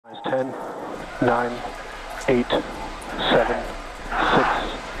10, 9, 8, 7, 6,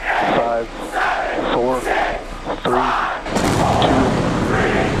 5, 4, 3, 2,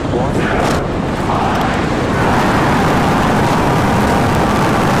 1.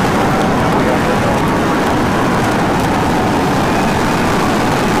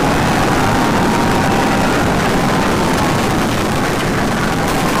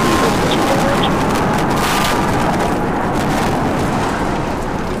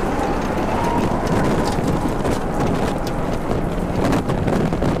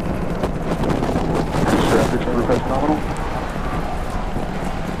 Nominal.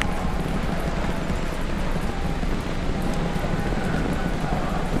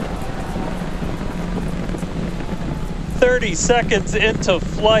 30 seconds into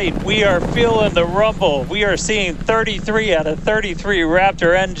flight, we are feeling the rumble. We are seeing 33 out of 33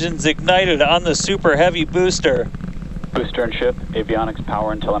 Raptor engines ignited on the Super Heavy booster. Booster and ship, avionics,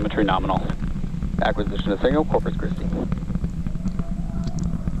 power, and telemetry nominal. Acquisition of signal, Corpus Christi.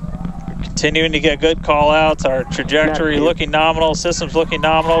 Continuing to get good call outs. Our trajectory looking nominal, systems looking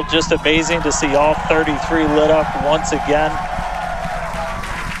nominal. Just amazing to see all 33 lit up once again.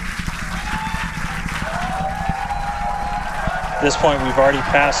 At this point, we've already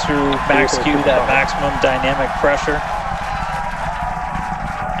passed through max Q, that maximum dynamic pressure,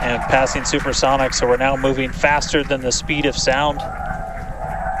 and passing supersonic, so we're now moving faster than the speed of sound,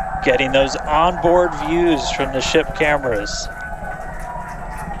 getting those onboard views from the ship cameras.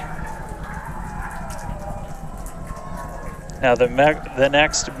 Now the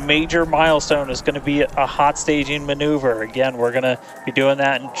next major milestone is going to be a hot staging maneuver. Again, we're going to be doing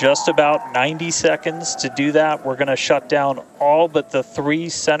that in just about 90 seconds. To do that, we're going to shut down all but the 3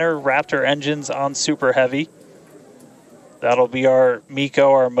 center Raptor engines on Super Heavy. That'll be our MECO,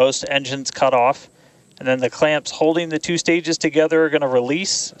 our most engines cut off. And then the clamps holding the 2 stages together are going to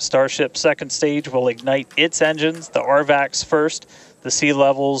release. Starship's second stage will ignite its engines, the RVACs first, the sea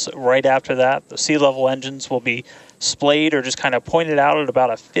levels right after that. The sea level engines will be splayed or just kind of pointed out at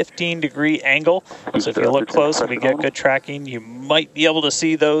about a 15-degree angle. So if you look close and we get good tracking, you might be able to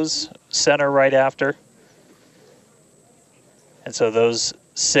see those center right after. And so those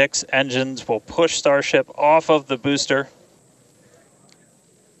 6 engines will push Starship off of the booster.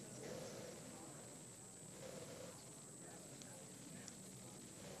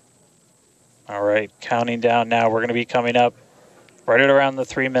 All right, counting down now. We're going to be coming up right at around the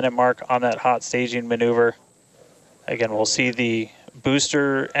 3-minute mark on that hot staging maneuver. Again, we'll see the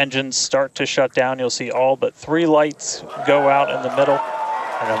booster engines start to shut down. You'll see all but 3 lights go out in the middle.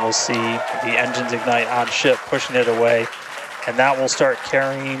 And then we'll see the engines ignite on ship, pushing it away. And that will start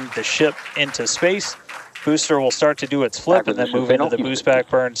carrying the ship into space. Booster will start to do its flip and then move into the boost back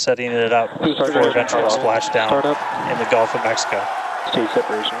burn, setting it up for eventual splashdown in the Gulf of Mexico. Stage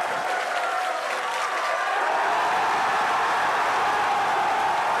separation.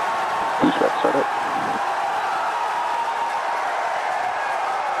 Boost back startup.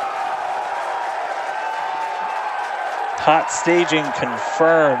 Hot staging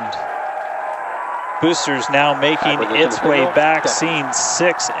confirmed. Boosters now making its way back, seeing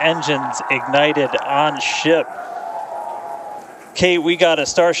 6 engines ignited on ship. Kate, we got a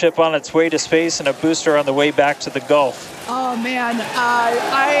Starship on its way to space and a booster on the way back to the Gulf. Oh man,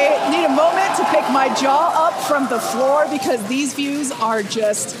 I need a moment to pick my jaw up from the floor because these views are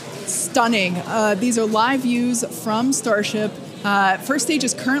just stunning. These are live views from Starship. First stage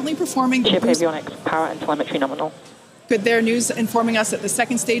is currently performing the ship avionics, power and telemetry nominal. Good there, news informing us that the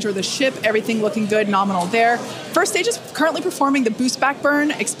second stage or the ship, everything looking good, nominal there. First stage is currently performing the boost back burn,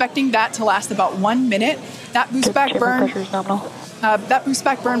 expecting that to last about 1 minute. That boost back burn,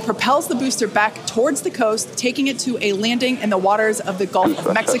 propels the booster back towards the coast, taking it to a landing in the waters of the Gulf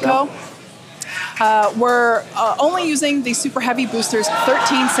of Mexico. We're only using the Super Heavy boosters,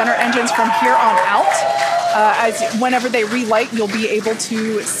 13 center engines from here on out. As whenever they relight, you'll be able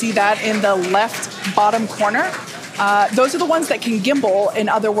to see that in the left bottom corner. Those are the ones that can gimbal. In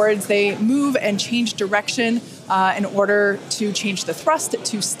other words, they move and change direction in order to change the thrust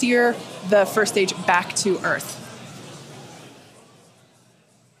to steer the first stage back to Earth.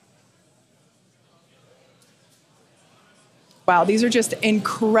 Wow, these are just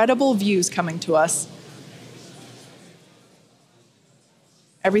incredible views coming to us.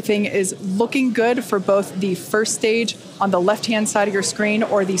 Everything is looking good for both the first stage on the left-hand side of your screen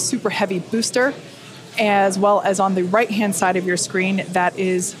or the Super Heavy booster, as well as on the right-hand side of your screen, that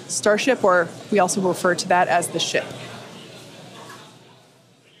is Starship, or we also refer to that as the ship.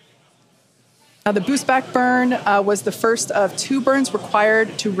 Now, the boost back burn was the first of 2 burns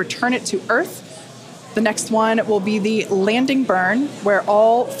required to return it to Earth. The next one will be the landing burn, where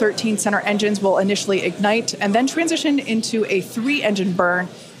all 13 center engines will initially ignite and then transition into a 3-engine burn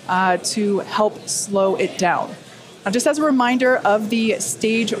to help slow it down. Now, just as a reminder of the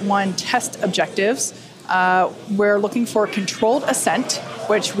stage 1 test objectives, we're looking for controlled ascent,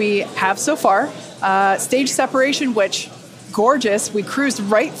 which we have so far. Stage separation, which, gorgeous, we cruised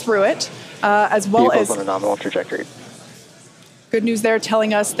right through it, as well Vehicles as on a nominal trajectory. good news there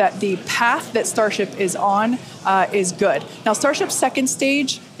telling us that the path that Starship is on is good. Now, Starship's second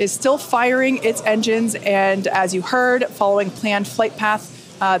stage is still firing its engines, and as you heard, following planned flight path,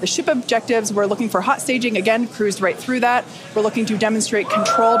 the ship objectives, we're looking for hot staging, again, cruised right through that. We're looking to demonstrate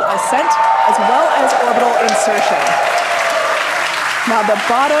controlled ascent as well as orbital insertion. Now, the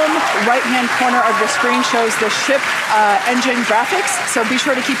bottom right-hand corner of your screen shows the ship engine graphics, so be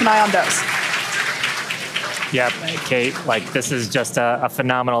sure to keep an eye on those. Yep, Kate, like this is just a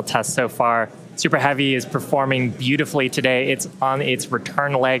phenomenal test so far. Super Heavy is performing beautifully today. It's on its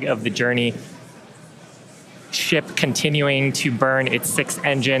return leg of the journey. Ship continuing to burn its 6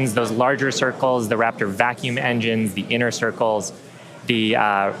 engines, those larger circles, the Raptor vacuum engines, the inner circles, the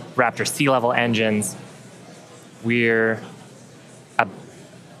Raptor sea level engines. We're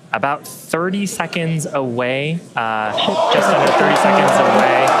about 30 seconds away, just under 30 seconds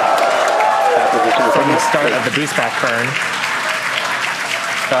away from the start of the boost back burn.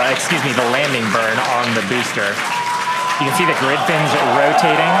 Excuse me, the landing burn on the booster. You can see the grid fins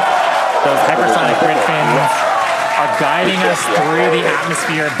rotating. Those hypersonic grid fins are guiding us through the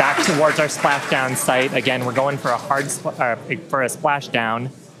atmosphere back towards our splashdown site. Again, we're going for a for a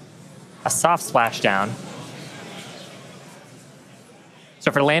splashdown, a soft splashdown.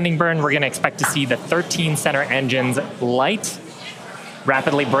 So for landing burn, we're going to expect to see the 13 center engines light,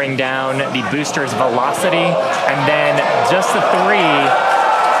 rapidly bring down the booster's velocity, and then just the 3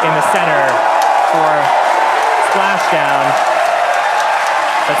 in the center for splashdown.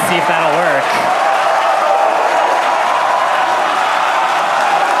 Let's see if that'll work.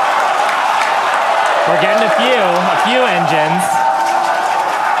 We're getting a few engines.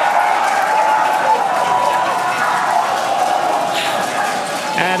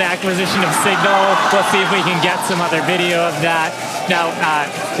 And acquisition of signal. Let's see if we can get some other video of that. Now,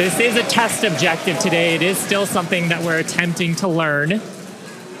 this is a test objective today. It is still something that we're attempting to learn.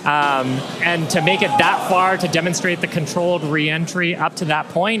 And to make it that far, to demonstrate the controlled re-entry up to that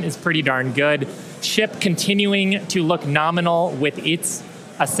point is pretty darn good. Ship continuing to look nominal with its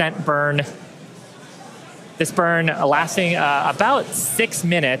ascent burn. This burn lasting about 6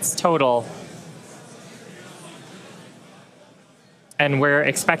 minutes total. And we're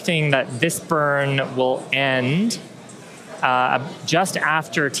expecting that this burn will end just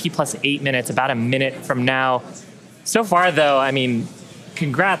after T+8 minutes, about a minute from now. So far, though, I mean,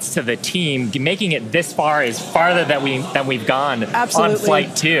 congrats to the team. Making it this far is farther than we've gone. Absolutely. On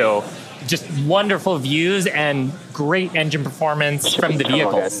Flight 2. Just wonderful views and great engine performance from the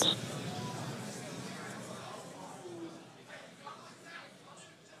vehicles.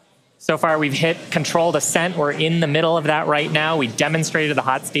 So far, we've hit controlled ascent. We're in the middle of that right now. We demonstrated the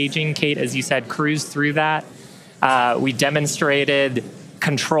hot staging. Kate, as you said, cruised through that. We demonstrated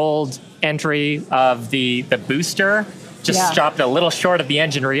controlled entry of the booster. Just stopped a little short of the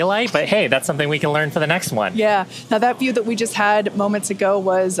engine relay, but hey, that's something we can learn for the next one. Yeah. Now that view that we just had moments ago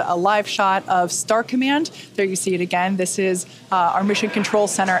was a live shot of Star Command. There you see it again. This is our mission control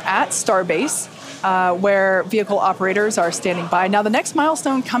center at Starbase, where vehicle operators are standing by. Now the next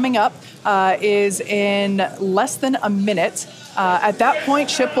milestone coming up is in less than a minute. At that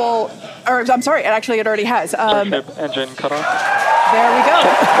point, ship will, or I'm sorry, actually it already has. Starship engine cut off. There we go.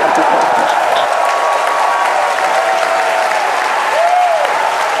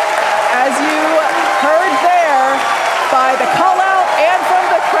 As you heard there, by the call out and from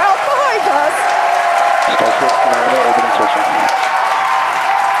the crowd behind us,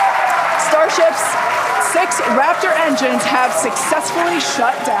 Starship's 6 Raptor engines have successfully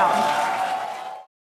shut down.